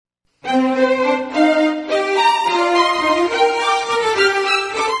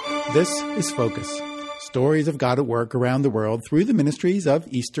This is Focus, stories of God at work around the world through the ministries of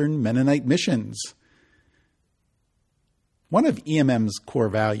Eastern Mennonite Missions. One of EMM's core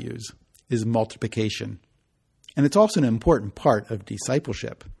values is multiplication, and it's also an important part of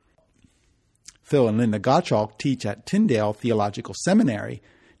discipleship. Phil and Linda Gottschalk teach at Tyndale Theological Seminary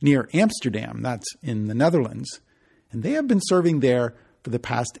near Amsterdam, that's in the Netherlands, and they have been serving there for the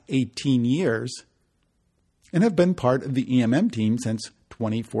past 18 years and have been part of the EMM team since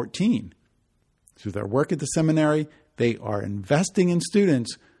 2014. Through their work at the seminary, they are investing in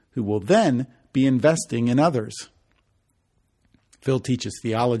students who will then be investing in others. Phil teaches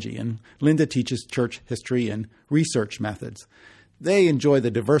theology, and Linda teaches church history and research methods. They enjoy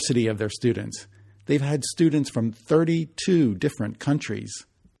the diversity of their students. They've had students from 32 different countries.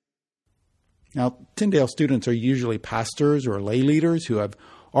 Now, Tyndale students are usually pastors or lay leaders who have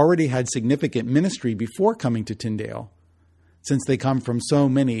already had significant ministry before coming to Tyndale. Since they come from so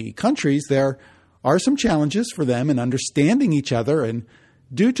many countries, there are some challenges for them in understanding each other, and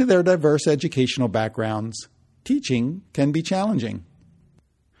due to their diverse educational backgrounds, teaching can be challenging.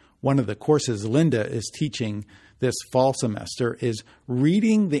 One of the courses Linda is teaching this fall semester is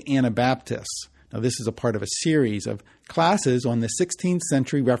Reading the Anabaptists. Now, this is a part of a series of classes on the 16th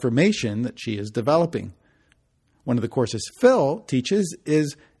century Reformation that she is developing. One of the courses Phil teaches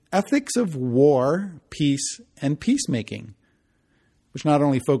is Ethics of War, Peace, and Peacemaking, which not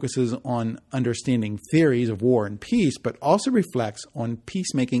only focuses on understanding theories of war and peace, but also reflects on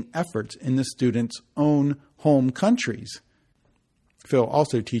peacemaking efforts in the students' own home countries. Phil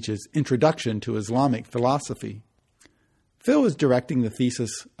also teaches Introduction to Islamic Philosophy. Phil is directing the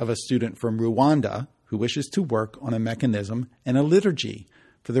thesis of a student from Rwanda who wishes to work on a mechanism and a liturgy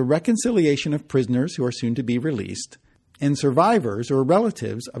for the reconciliation of prisoners who are soon to be released and survivors or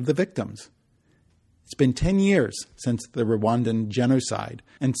relatives of the victims. It's been 10 years since the Rwandan genocide,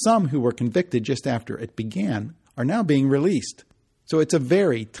 and some who were convicted just after it began are now being released. So it's a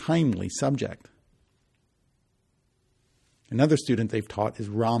very timely subject. Another student they've taught is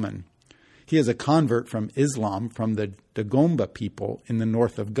Raman. He is a convert from Islam from the Dagomba people in the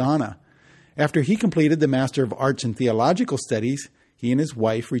north of Ghana. After he completed the Master of Arts in Theological Studies, he and his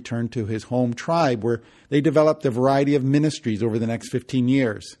wife returned to his home tribe where they developed a variety of ministries over the next 15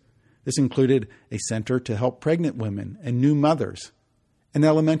 years. This included a center to help pregnant women and new mothers, an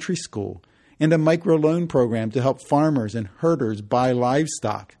elementary school, and a microloan program to help farmers and herders buy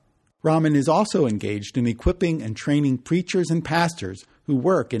livestock. Raman is also engaged in equipping and training preachers and pastors who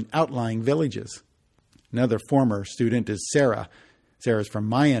work in outlying villages. Another former student is Sarah. Sarah is from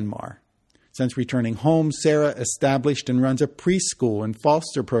Myanmar. Since returning home, Sarah established and runs a preschool and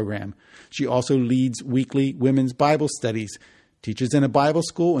foster program. She also leads weekly women's Bible studies, teaches in a Bible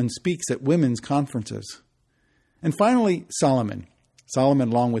school, and speaks at women's conferences. And finally, Solomon. Solomon,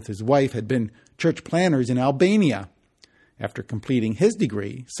 along with his wife, had been church planners in Albania. After completing his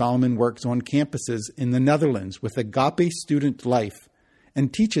degree, Solomon works on campuses in the Netherlands with Agape Student Life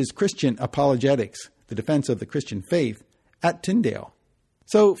and teaches Christian apologetics, the defense of the Christian faith, at Tyndale.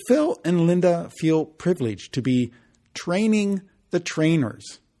 So Phil and Linda feel privileged to be training the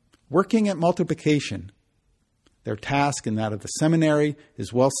trainers, working at multiplication. Their task and that of the seminary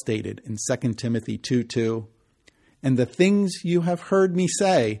is well stated in 2 Timothy 2:2. And the things you have heard me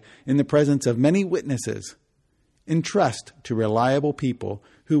say in the presence of many witnesses, entrust to reliable people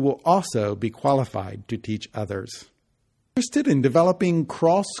who will also be qualified to teach others. Interested in developing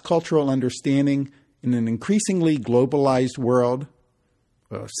cross-cultural understanding in an increasingly globalized world?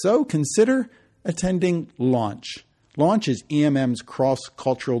 So consider attending Launch. Launch is EMM's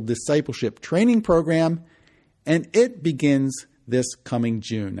cross-cultural discipleship training program, and it begins this coming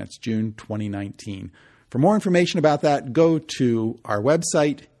June. That's June 2019. For more information about that, go to our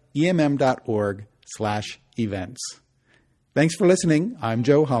website, emm.org/events. Thanks for listening. I'm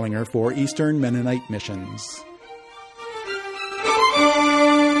Joe Hollinger for Eastern Mennonite Missions.